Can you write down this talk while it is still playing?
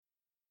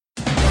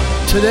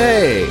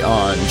Today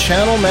on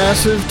Channel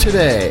Massive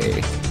Today.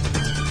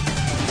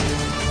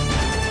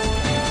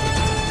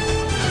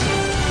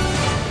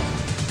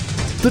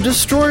 The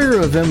destroyer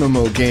of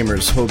MMO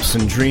gamers' hopes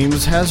and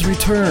dreams has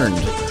returned.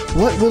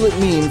 What will it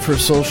mean for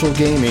social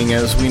gaming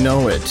as we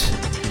know it?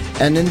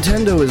 And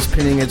Nintendo is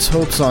pinning its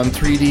hopes on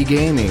 3D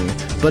gaming,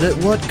 but at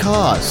what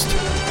cost?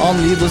 I'll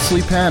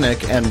needlessly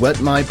panic and wet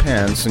my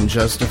pants in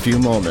just a few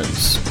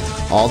moments.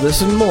 All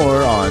this and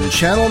more on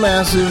Channel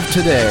Massive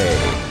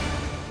Today.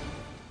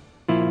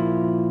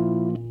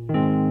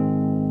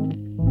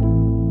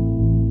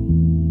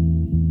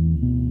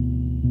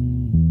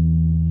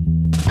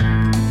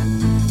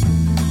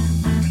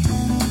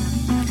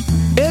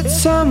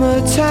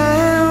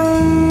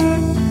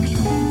 Summertime.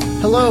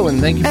 Hello,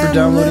 and thank you for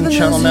downloading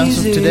Channel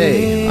Massive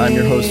Today. I'm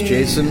your host,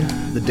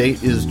 Jason. The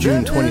date is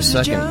June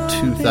 22nd,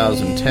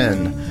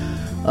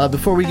 2010.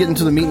 Before we get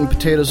into the meat and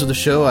potatoes of the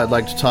show, I'd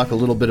like to talk a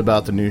little bit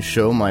about the new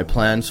show, my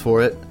plans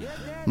for it,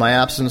 my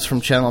absence from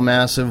Channel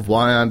Massive,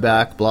 why I'm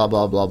back, blah,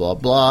 blah, blah, blah,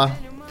 blah.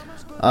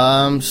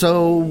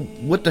 So,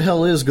 what the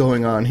hell is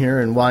going on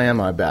here, and why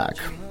am I back?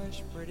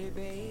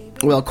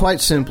 Well, quite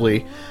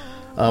simply,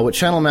 what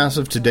Channel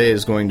Massive Today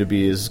is going to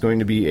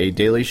be a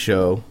daily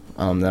show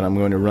that I'm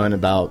going to run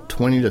about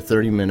 20 to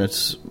 30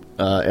 minutes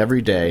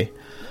every day.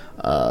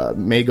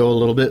 May go a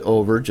little bit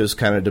over, just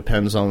kind of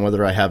depends on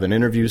whether I have an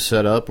interview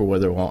set up or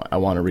whether I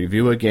want to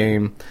review a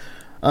game.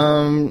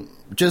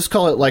 Just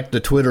call it like the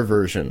Twitter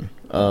version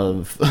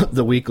of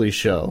the weekly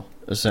show,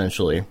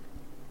 essentially.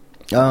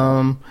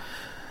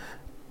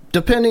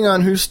 Depending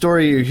on whose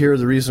story you hear,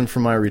 the reason for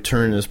my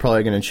return is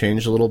probably going to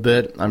change a little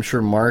bit. I'm sure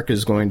Mark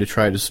is going to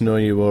try to snow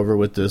you over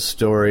with this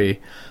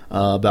story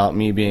about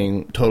me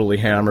being totally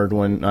hammered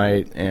one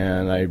night,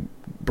 and I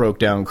broke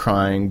down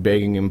crying,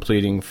 begging and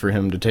pleading for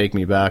him to take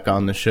me back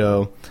on the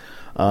show.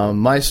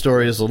 My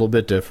story is a little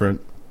bit different.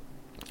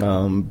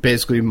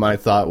 Basically, my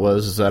thought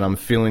was that I'm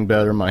feeling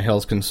better. My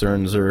health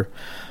concerns are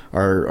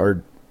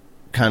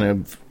kind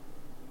of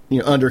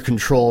under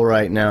control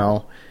right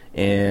now,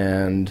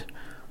 and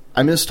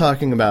I miss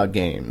talking about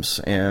games,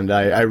 and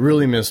I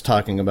really miss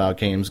talking about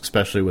games,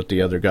 especially with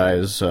the other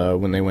guys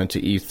when they went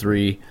to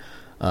E3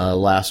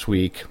 last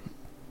week.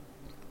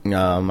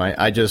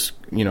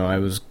 I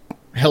was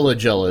hella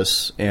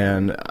jealous,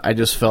 and I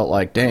just felt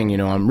like, dang,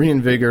 I'm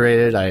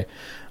reinvigorated. I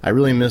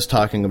really miss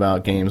talking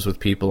about games with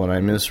people, and I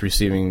miss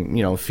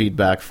receiving,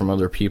 feedback from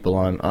other people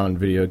on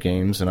video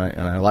games, and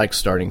I like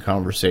starting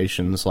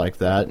conversations like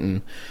that,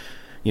 and,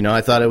 I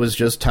thought it was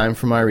just time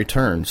for my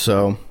return,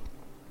 so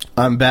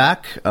I'm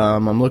back.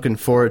 I'm looking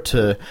forward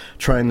to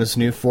trying this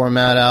new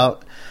format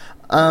out.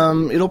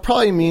 It'll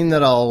probably mean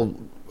that I'll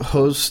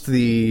host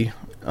the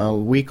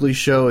weekly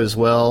show as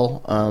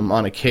well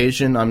on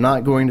occasion. I'm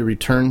not going to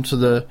return to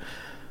the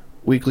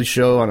weekly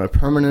show on a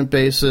permanent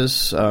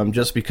basis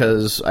just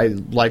because I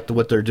like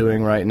what they're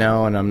doing right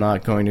now, and I'm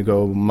not going to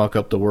go muck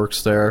up the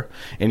works there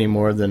any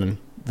more than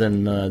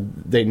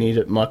they need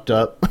it mucked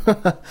up.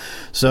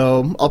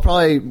 So I'll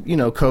probably,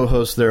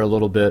 co-host there a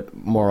little bit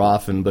more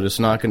often, but it's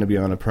not going to be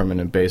on a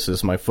permanent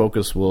basis. My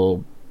focus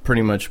will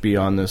pretty much be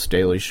on this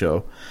daily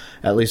show,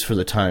 at least for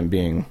the time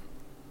being.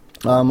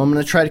 I'm going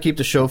to try to keep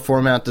the show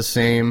format the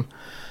same.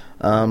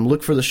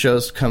 Look for the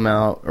shows to come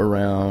out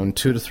around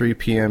 2 to 3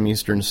 p.m.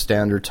 Eastern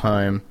Standard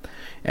Time,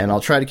 and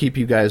I'll try to keep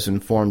you guys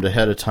informed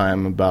ahead of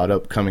time about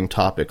upcoming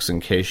topics in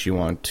case you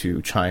want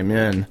to chime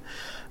in.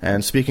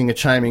 And speaking of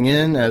chiming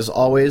in, as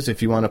always,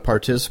 if you want to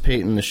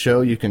participate in the show,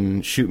 you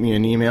can shoot me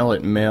an email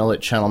at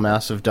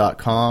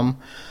mail@channelmassive.com,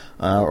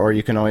 or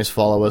you can always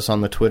follow us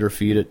on the Twitter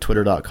feed at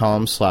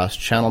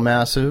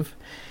twitter.com/channelmassive.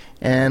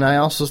 And I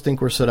also think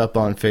we're set up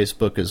on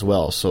Facebook as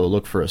well, so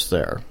look for us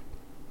there.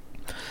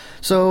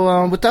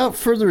 So without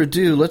further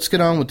ado, let's get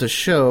on with the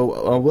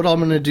show. What I'm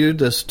going to do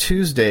this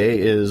Tuesday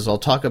is I'll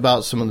talk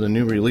about some of the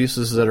new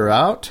releases that are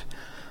out.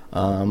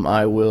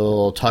 I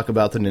will talk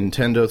about the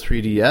Nintendo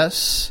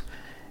 3DS,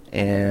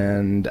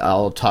 and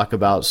I'll talk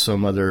about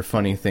some other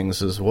funny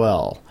things as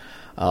well.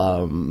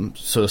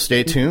 So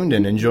stay tuned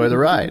and enjoy the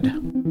ride.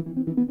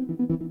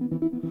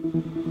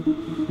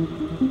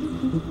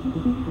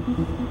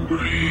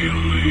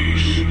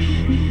 Release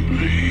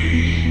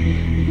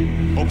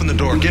me. Open the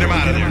door. Get him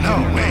out of there.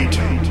 No, wait.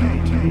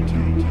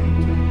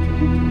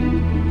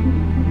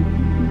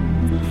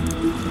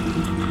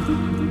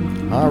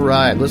 All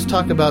right, let's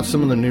talk about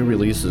some of the new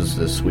releases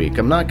this week.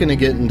 I'm not going to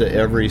get into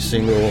every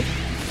single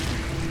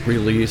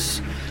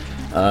release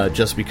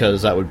just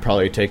because that would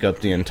probably take up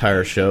the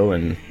entire show,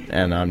 and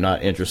I'm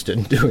not interested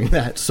in doing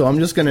that. So I'm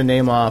just going to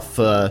name off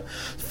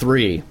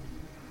 3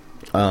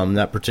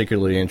 that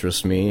particularly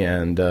interest me,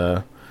 and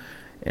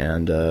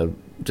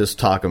just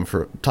talk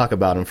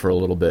about them for a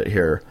little bit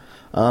here.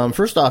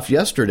 First off,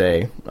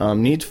 yesterday,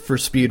 Need for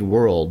Speed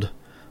World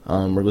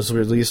was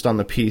released on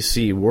the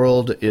PC.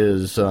 World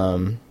is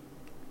what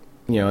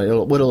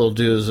it'll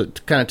do is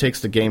it kind of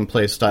takes the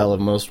gameplay style of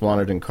Most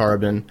Wanted and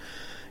Carbon,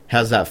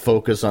 has that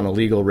focus on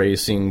illegal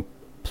racing,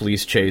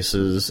 police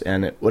chases,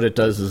 and what it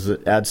does is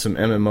it adds some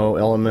MMO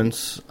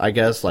elements, I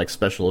guess, like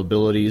special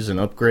abilities and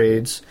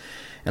upgrades.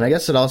 And I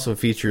guess it also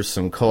features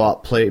some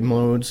co-op play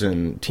modes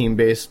and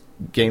team-based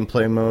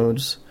gameplay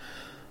modes.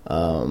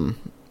 But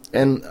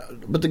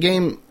the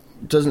game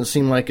doesn't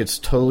seem like it's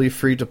totally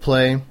free to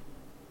play.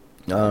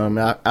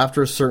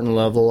 After a certain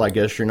level, I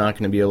guess you're not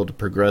going to be able to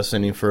progress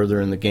any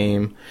further in the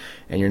game,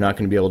 and you're not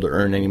going to be able to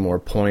earn any more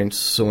points.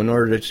 So in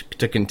order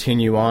to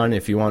continue on,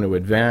 if you want to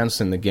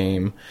advance in the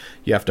game,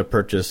 you have to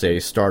purchase a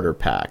starter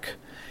pack.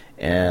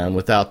 And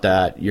without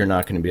that, you're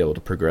not going to be able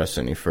to progress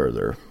any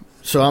further.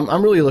 So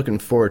I'm really looking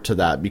forward to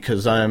that,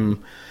 because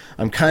I'm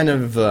kind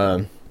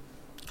of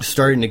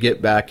starting to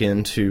get back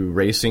into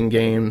racing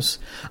games.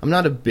 I'm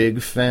not a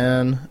big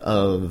fan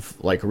of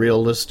like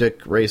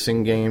realistic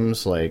racing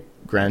games like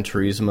Gran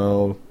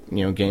Turismo,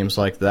 games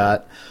like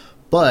that.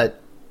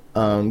 But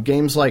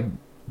games like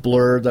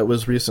Blur, that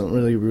was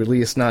recently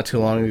released not too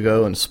long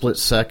ago, and Split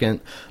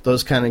Second,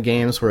 those kind of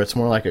games where it's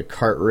more like a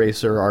kart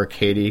racer,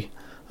 arcadey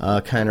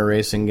kind of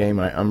racing game,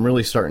 I'm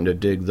really starting to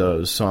dig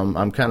those. So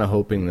I'm kind of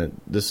hoping that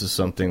this is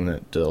something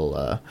that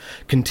will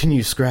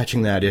continue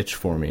scratching that itch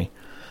for me.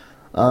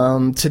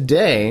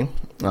 Today,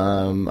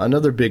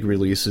 another big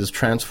release is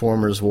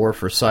Transformers War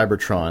for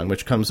Cybertron,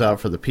 which comes out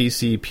for the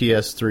PC,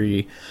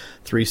 PS3,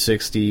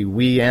 360,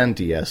 Wii, and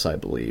DS, I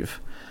believe.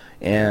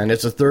 And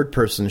it's a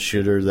third-person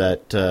shooter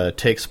that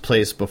takes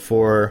place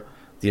before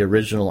the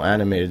original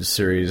animated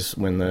series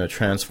when the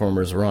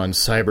Transformers were on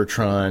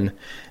Cybertron,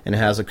 and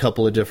has a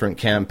couple of different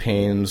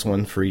campaigns,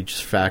 one for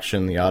each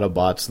faction, the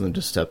Autobots and the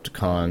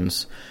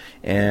Decepticons.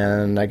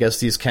 And I guess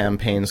these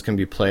campaigns can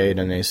be played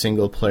in a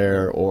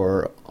single-player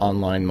or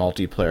online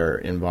multiplayer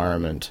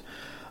environment.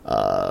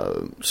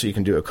 So you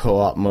can do a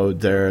co-op mode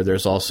there.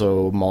 There's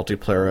also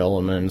multiplayer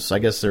elements. I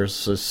guess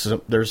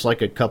there's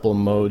like a couple of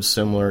modes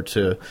similar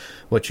to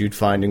what you'd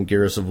find in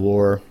Gears of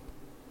War.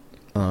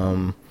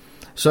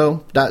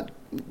 So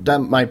that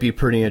might be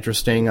pretty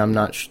interesting. I'm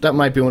not. That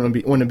might be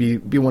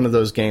one of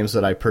those games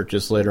that I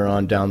purchase later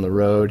on down the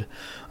road.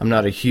 I'm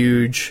not a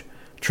huge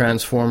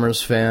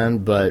Transformers fan,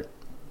 but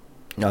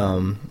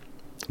I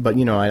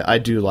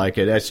do like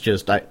it. It's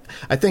just I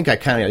think I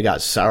kind of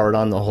got soured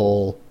on the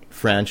whole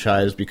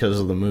franchise because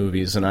of the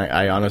movies, and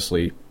I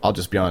honestly, I'll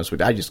just be honest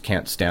with you, I just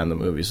can't stand the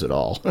movies at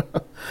all.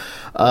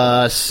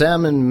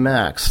 Sam and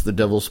Max, The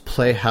Devil's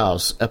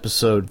Playhouse,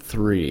 Episode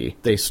 3.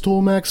 They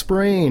stole Mac's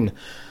brain.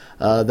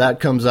 That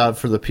comes out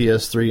for the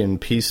PS3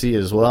 and PC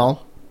as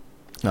well.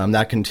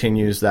 That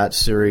continues that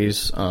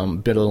series.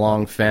 Been a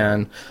long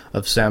fan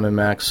of Sam and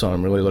Max, so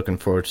I'm really looking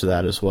forward to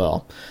that as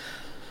well.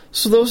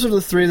 So those are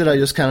the three that I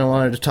just kind of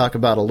wanted to talk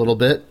about a little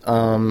bit.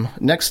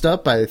 Next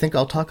up, I think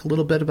I'll talk a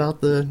little bit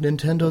about the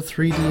Nintendo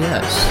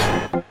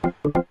 3DS.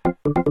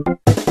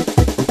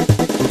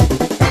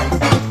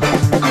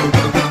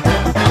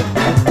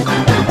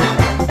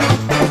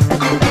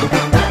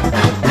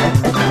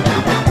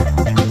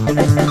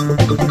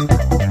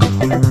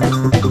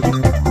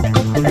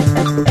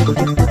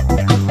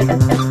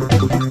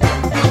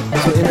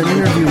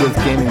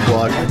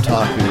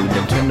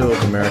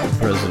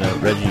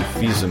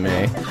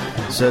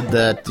 Said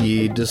that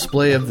the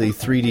display of the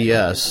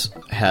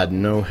 3DS had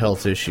no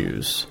health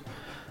issues.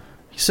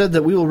 He said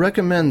that we will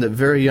recommend that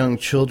very young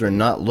children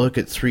not look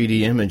at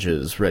 3D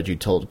images, Reggie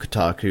told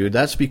Kotaku.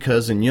 That's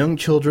because in young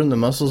children the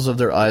muscles of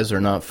their eyes are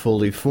not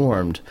fully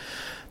formed.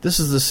 This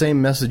is the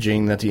same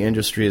messaging that the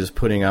industry is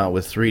putting out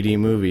with 3D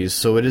movies,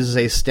 so it is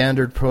a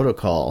standard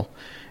protocol.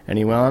 And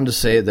he went on to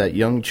say that the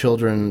young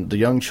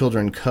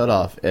children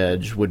cutoff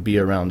edge would be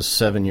around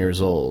 7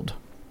 years old.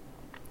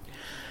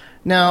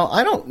 Now,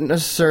 I don't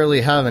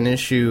necessarily have an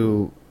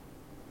issue,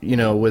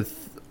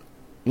 with,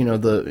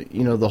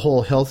 the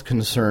whole health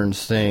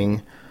concerns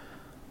thing,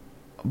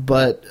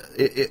 but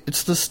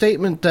it's the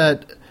statement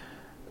that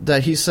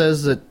he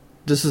says that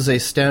this is a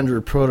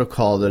standard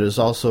protocol that is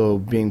also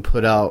being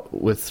put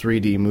out with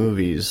 3D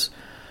movies.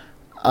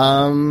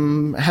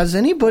 Has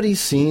anybody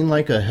seen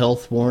like a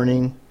health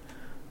warning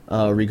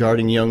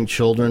regarding young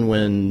children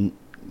when,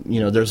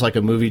 there's like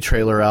a movie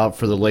trailer out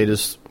for the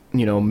latest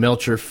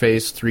melt your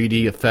face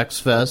 3D effects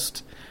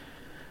fest?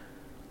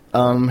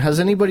 Has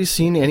anybody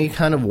seen any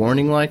kind of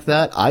warning like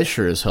that? I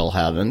sure as hell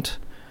haven't.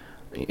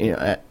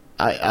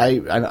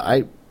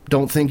 I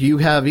don't think you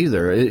have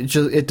either.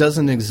 It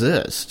doesn't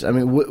exist. I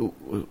mean,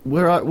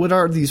 what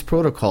are these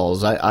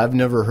protocols? I've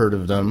never heard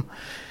of them,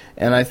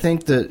 and I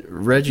think that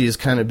Reggie is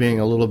kind of being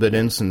a little bit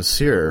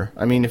insincere.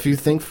 I mean, if you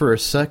think for a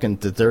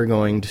second that they're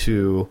going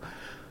to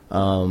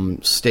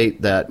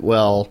state that,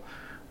 well,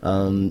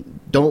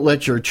 don't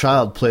let your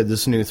child play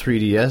this new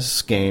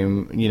 3DS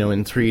game,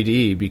 in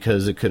 3D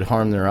because it could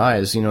harm their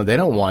eyes. They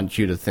don't want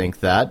you to think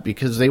that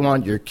because they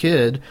want your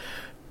kid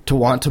to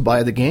want to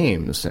buy the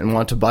games and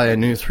want to buy a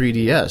new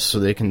 3DS so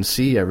they can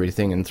see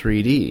everything in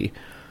 3D.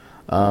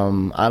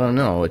 I don't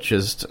know. It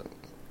just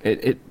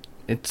it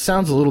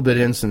sounds a little bit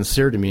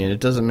insincere to me, and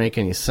it doesn't make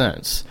any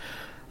sense.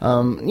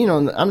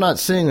 I'm not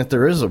saying that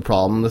there is a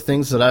problem. The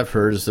things that I've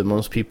heard is that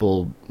most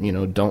people,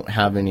 don't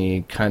have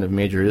any kind of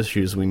major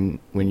issues when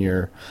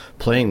you're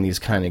playing these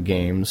kind of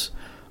games.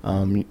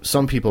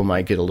 Some people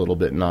might get a little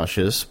bit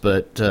nauseous,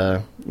 but,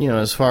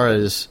 as far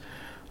as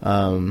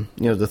The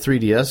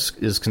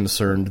 3DS is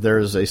concerned, there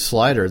is a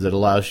slider that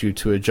allows you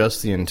to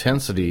adjust the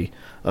intensity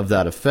of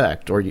that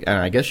effect, and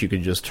I guess you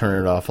could just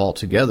turn it off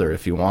altogether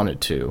if you wanted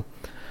to.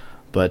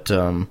 But,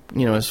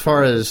 as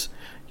far as,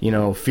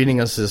 feeding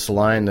us this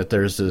line that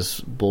there's this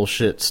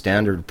bullshit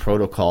standard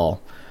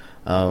protocol,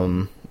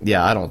 I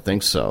don't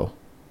think so.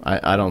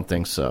 I don't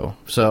think so.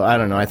 So, I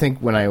don't know. I think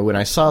when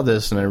I saw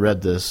this and I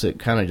read this, it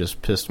kind of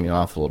just pissed me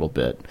off a little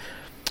bit.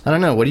 I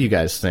don't know. What do you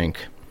guys think?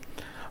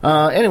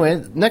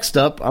 Anyway, next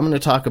up, I'm going to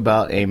talk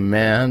about a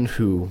man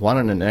who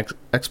wanted an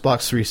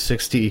Xbox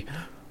 360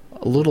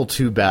 a little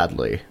too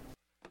badly.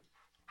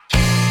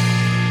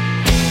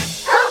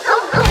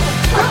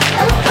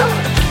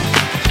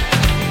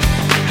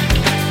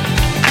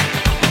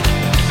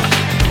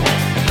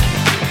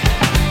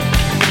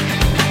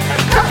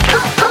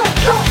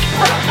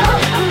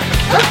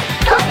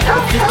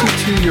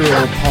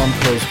 Year-old Palm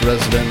Coast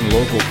resident and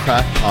local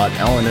crackpot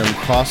Alan M.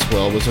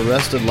 Crosswell was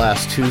arrested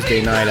last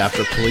Tuesday night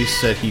after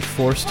police said he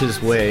forced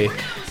his way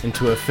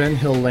into a Fen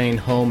Hill Lane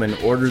home and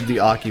ordered the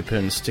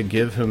occupants to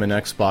give him an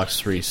Xbox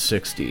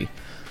 360.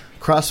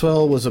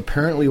 Crosswell was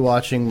apparently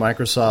watching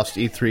Microsoft's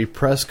E3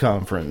 press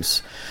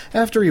conference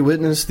after he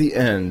witnessed the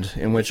end,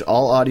 in which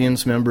all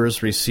audience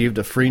members received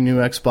a free new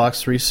Xbox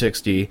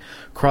 360.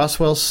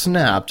 Crosswell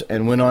snapped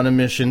and went on a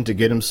mission to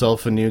get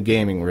himself a new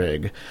gaming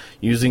rig,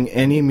 using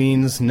any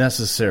means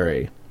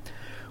necessary.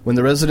 When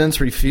the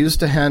residents refused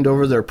to hand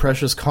over their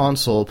precious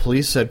console,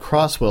 police said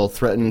Crosswell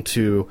threatened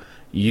to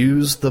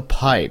use the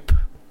pipe.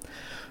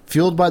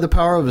 Fueled by the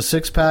power of a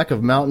six-pack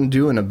of Mountain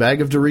Dew and a bag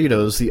of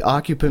Doritos, the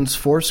occupants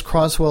forced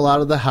Crosswell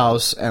out of the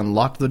house and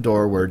locked the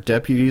door, where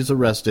deputies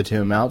arrested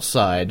him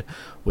outside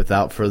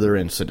without further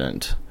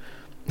incident.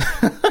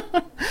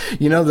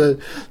 The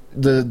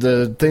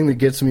thing that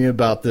gets me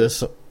about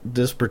this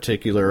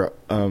particular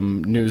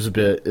news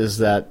bit is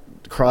that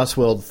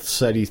Crosswell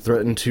said he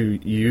threatened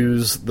to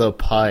use the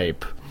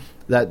pipe.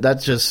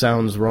 That just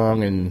sounds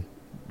wrong in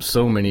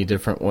so many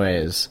different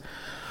ways.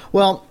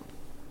 Well,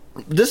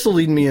 this will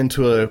lead me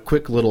into a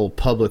quick little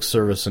public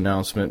service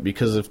announcement,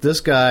 because if this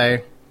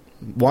guy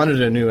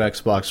wanted a new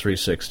Xbox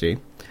 360,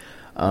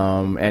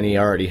 and he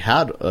already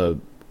had a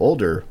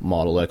older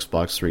model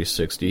Xbox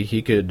 360,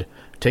 he could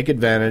take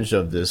advantage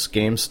of this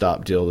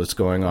GameStop deal that's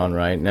going on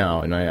right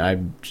now. And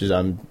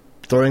I'm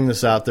throwing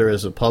this out there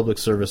as a public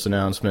service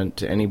announcement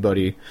to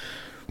anybody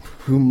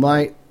who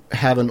might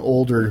have an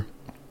older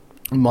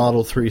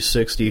Model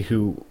 360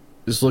 who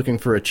is looking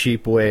for a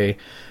cheap way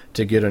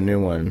to get a new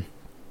one.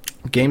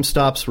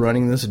 GameStop's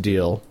running this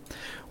deal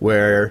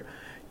where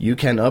you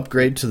can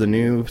upgrade to the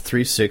new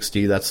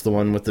 360. That's the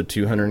one with the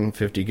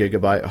 250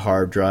 gigabyte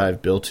hard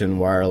drive, built-in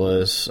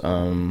wireless,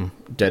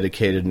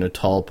 dedicated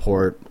Natal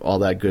port, all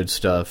that good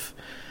stuff.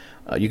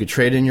 You could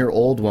trade in your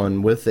old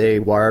one with a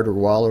wired or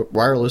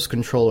wireless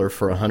controller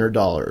for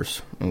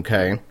 $100.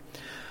 Okay.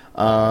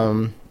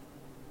 And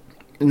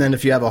then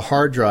if you have a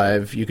hard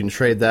drive, you can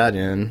trade that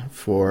in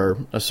for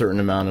a certain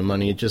amount of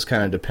money. It just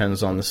kind of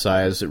depends on the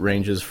size. It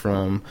ranges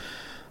from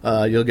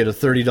you'll get a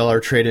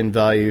 $30 trade-in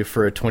value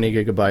for a 20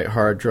 gigabyte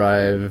hard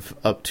drive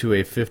up to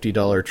a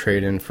 $50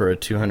 trade-in for a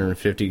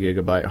 250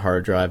 gigabyte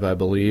hard drive, I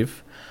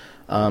believe.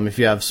 If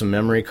you have some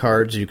memory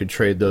cards, you could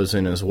trade those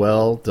in as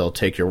well. They'll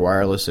take your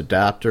wireless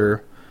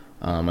adapter.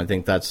 I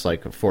think that's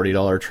like a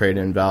 $40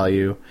 trade-in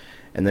value.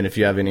 And then if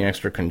you have any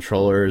extra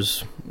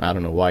controllers, I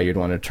don't know why you'd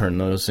want to turn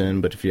those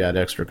in, but if you had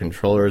extra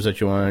controllers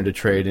that you wanted to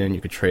trade in,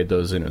 you could trade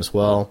those in as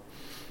well.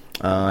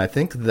 I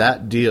think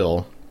that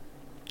deal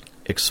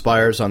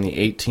expires on the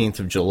 18th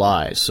of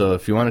July. So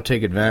if you want to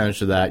take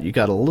advantage of that, you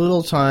got a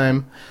little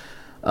time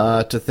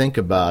to think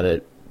about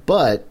it.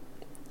 But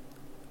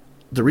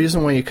the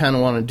reason why you kind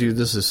of want to do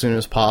this as soon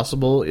as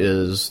possible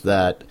is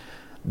that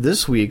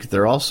this week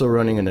they're also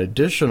running an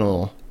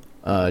additional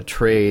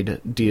trade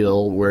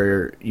deal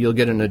where you'll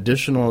get an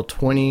additional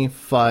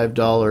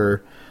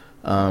 $25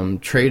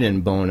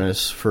 trade-in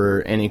bonus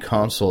for any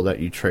console that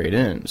you trade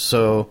in.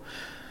 So,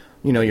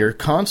 your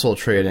console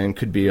trade-in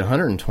could be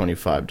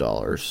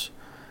 $125,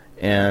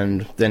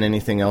 and then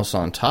anything else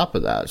on top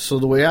of that. So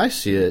the way I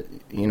see it,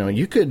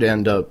 you could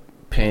end up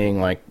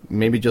paying like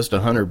maybe just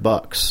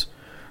 $100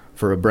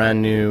 for a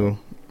brand new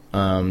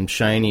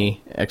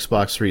shiny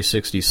Xbox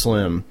 360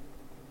 Slim,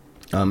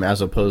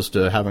 as opposed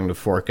to having to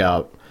fork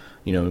out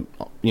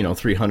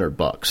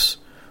 $300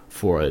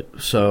 for it.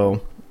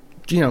 So,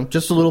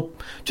 just a little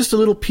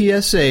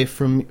PSA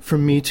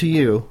from me to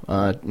you.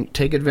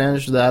 Take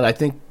advantage of that. I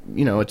think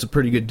it's a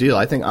pretty good deal.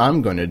 I think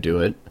I'm going to do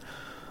it.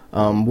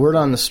 Word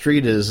on the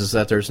street is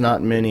that there's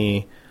not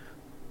many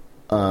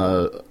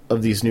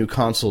of these new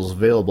consoles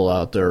available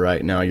out there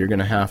right now. You're going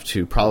to have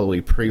to probably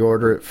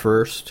pre-order it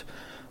first.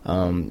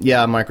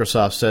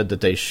 Microsoft said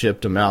that they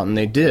shipped them out, and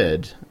they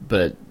did,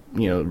 but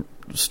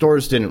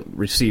stores didn't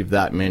receive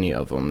that many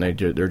of them.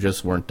 There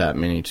just weren't that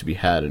many to be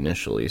had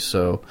initially.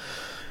 So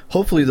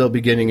hopefully they'll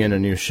be getting in a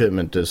new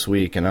shipment this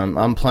week, and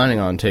I'm planning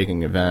on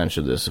taking advantage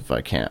of this if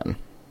I can.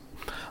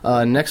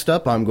 Next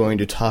up, I'm going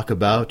to talk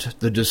about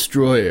the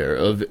destroyer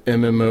of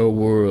MMO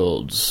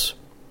worlds.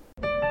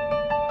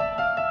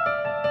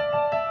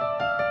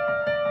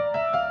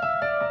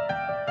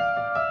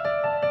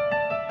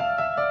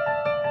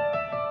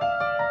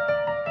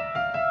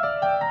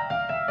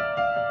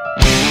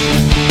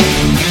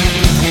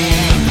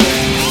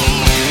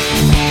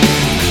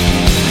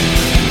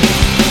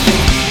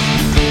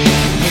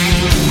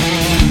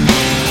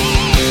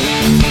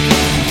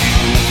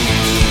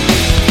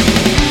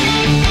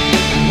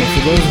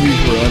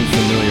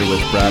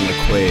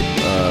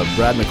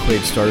 Brad McQuaid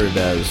started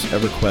as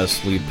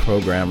EverQuest's lead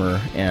programmer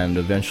and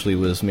eventually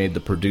was made the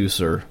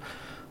producer.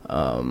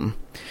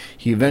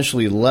 He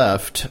eventually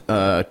left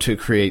to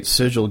create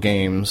Sigil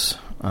Games.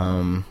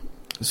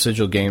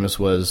 Sigil Games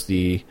was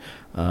the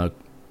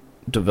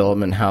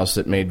development house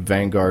that made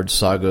Vanguard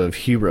Saga of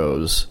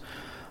Heroes.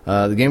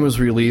 The game was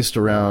released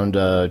around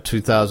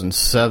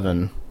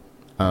 2007,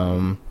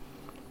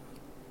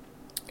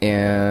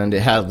 and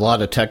it had a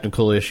lot of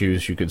technical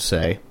issues, you could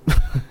say.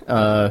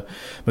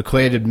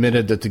 McQuaid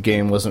admitted that the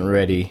game wasn't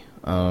ready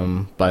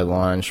by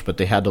launch, but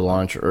they had to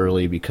launch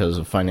early because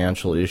of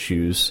financial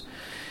issues.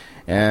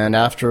 And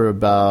after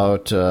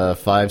about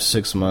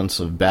 5-6 months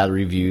of bad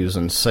reviews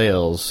and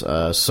sales,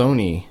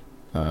 Sony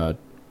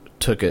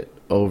took it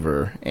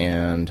over,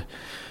 and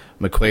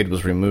McQuaid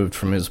was removed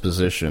from his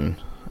position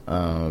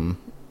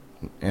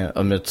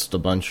amidst a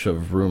bunch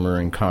of rumor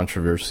and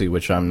controversy,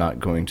 which I'm not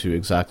going to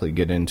exactly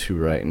get into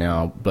right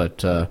now.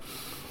 But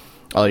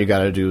all you got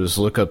to do is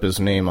look up his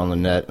name on the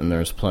net, and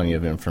there's plenty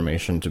of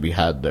information to be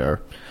had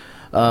there.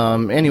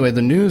 Anyway,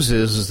 the news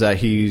is that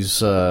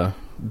he's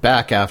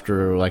back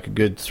after like a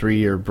good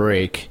 3-year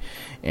break,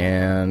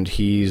 and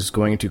he's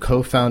going to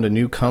co-found a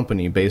new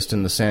company based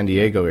in the San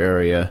Diego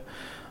area,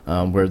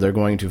 where they're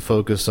going to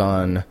focus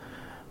on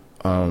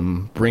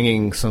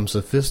bringing some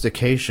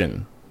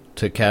sophistication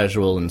to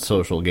casual and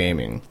social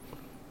gaming.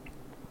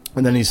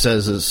 And then he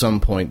says at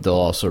some point they'll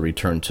also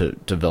return to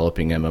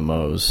developing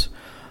MMOs.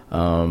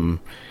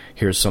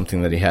 Here's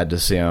something that he had to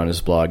say on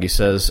his blog. He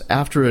says,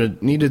 after a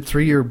needed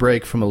 3-year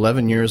break from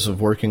 11 years of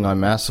working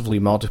on massively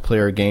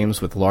multiplayer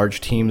games with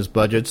large teams,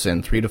 budgets,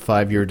 and 3 to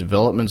 5 year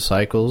development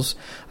cycles,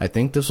 I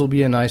think this will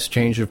be a nice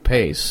change of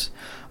pace.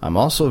 I'm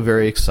also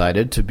very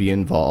excited to be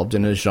involved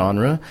in a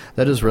genre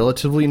that is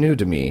relatively new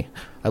to me.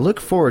 I look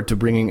forward to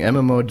bringing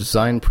MMO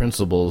design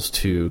principles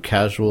to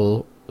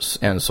casual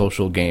and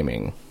social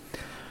gaming.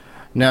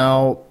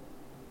 Now,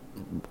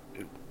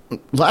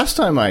 last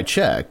time I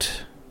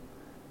checked,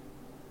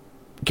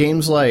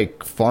 games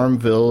like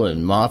Farmville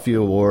and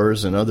Mafia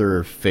Wars and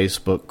other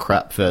Facebook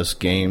crapfest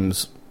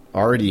games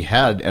already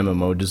had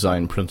MMO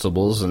design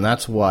principles, and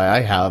that's why I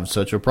have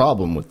such a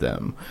problem with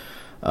them.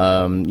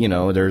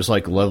 There's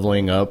like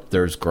leveling up,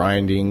 there's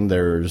grinding,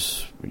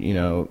 there's,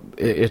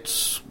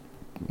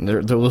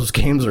 those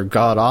games are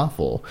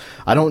god-awful.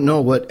 I don't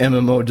know what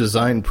MMO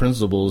design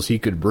principles he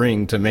could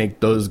bring to make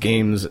those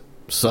games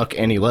suck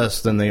any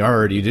less than they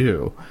already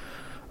do.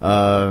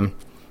 I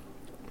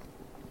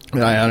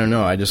don't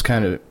know. I just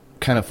kind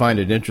of find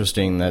it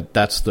interesting that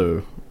that's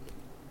the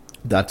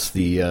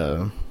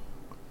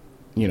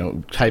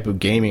type of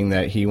gaming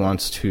that he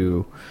wants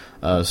to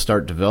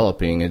start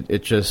developing.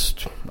 It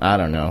just, I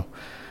don't know.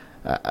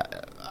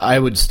 I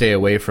would stay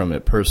away from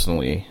it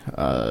personally.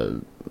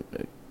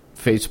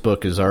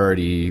 Facebook is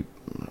already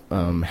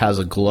has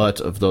a glut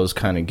of those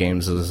kind of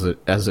games as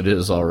it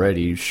is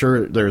already.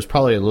 Sure, there's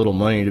probably a little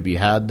money to be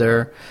had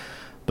there,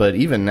 but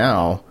even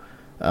now,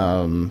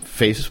 those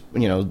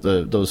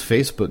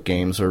Facebook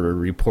games are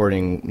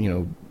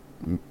reporting,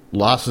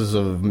 losses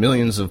of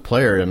millions of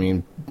players. I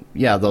mean,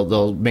 yeah,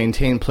 they'll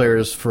maintain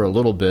players for a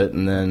little bit,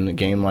 and then a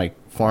game like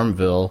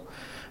Farmville,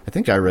 I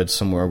think I read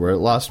somewhere where it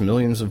lost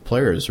millions of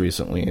players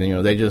recently.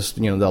 And, they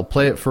just, they'll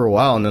play it for a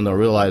while, and then they'll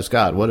realize,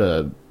 God, what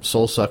a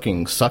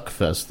soul-sucking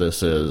suckfest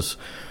this is,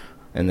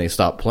 and they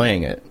stop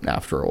playing it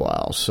after a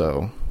while.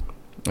 So,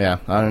 yeah,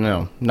 I don't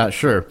know. Not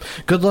sure.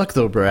 Good luck,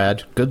 though,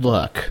 Brad. Good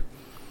luck.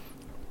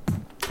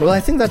 Well, I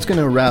think that's going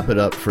to wrap it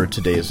up for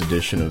today's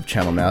edition of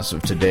Channel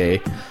Massive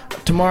Today.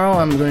 Tomorrow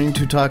I'm going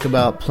to talk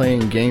about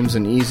playing games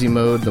in easy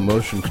mode, the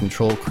motion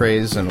control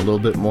craze, and a little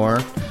bit more.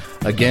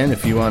 Again,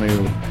 if you want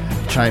to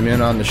chime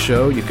in on the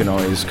show, you can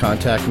always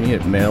contact me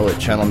at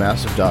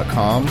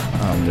mail@channelmassive.com.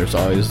 There's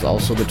always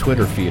also the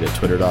Twitter feed at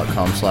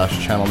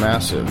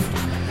twitter.com/channelmassive.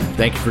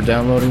 Thank you for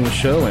downloading the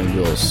show, and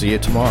we'll see you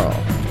tomorrow.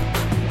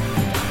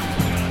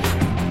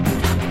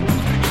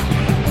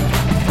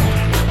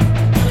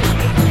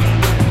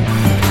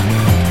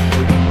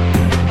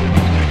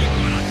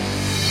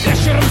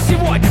 Вечером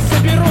сегодня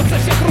соберутся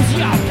все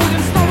друзья.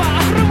 Будем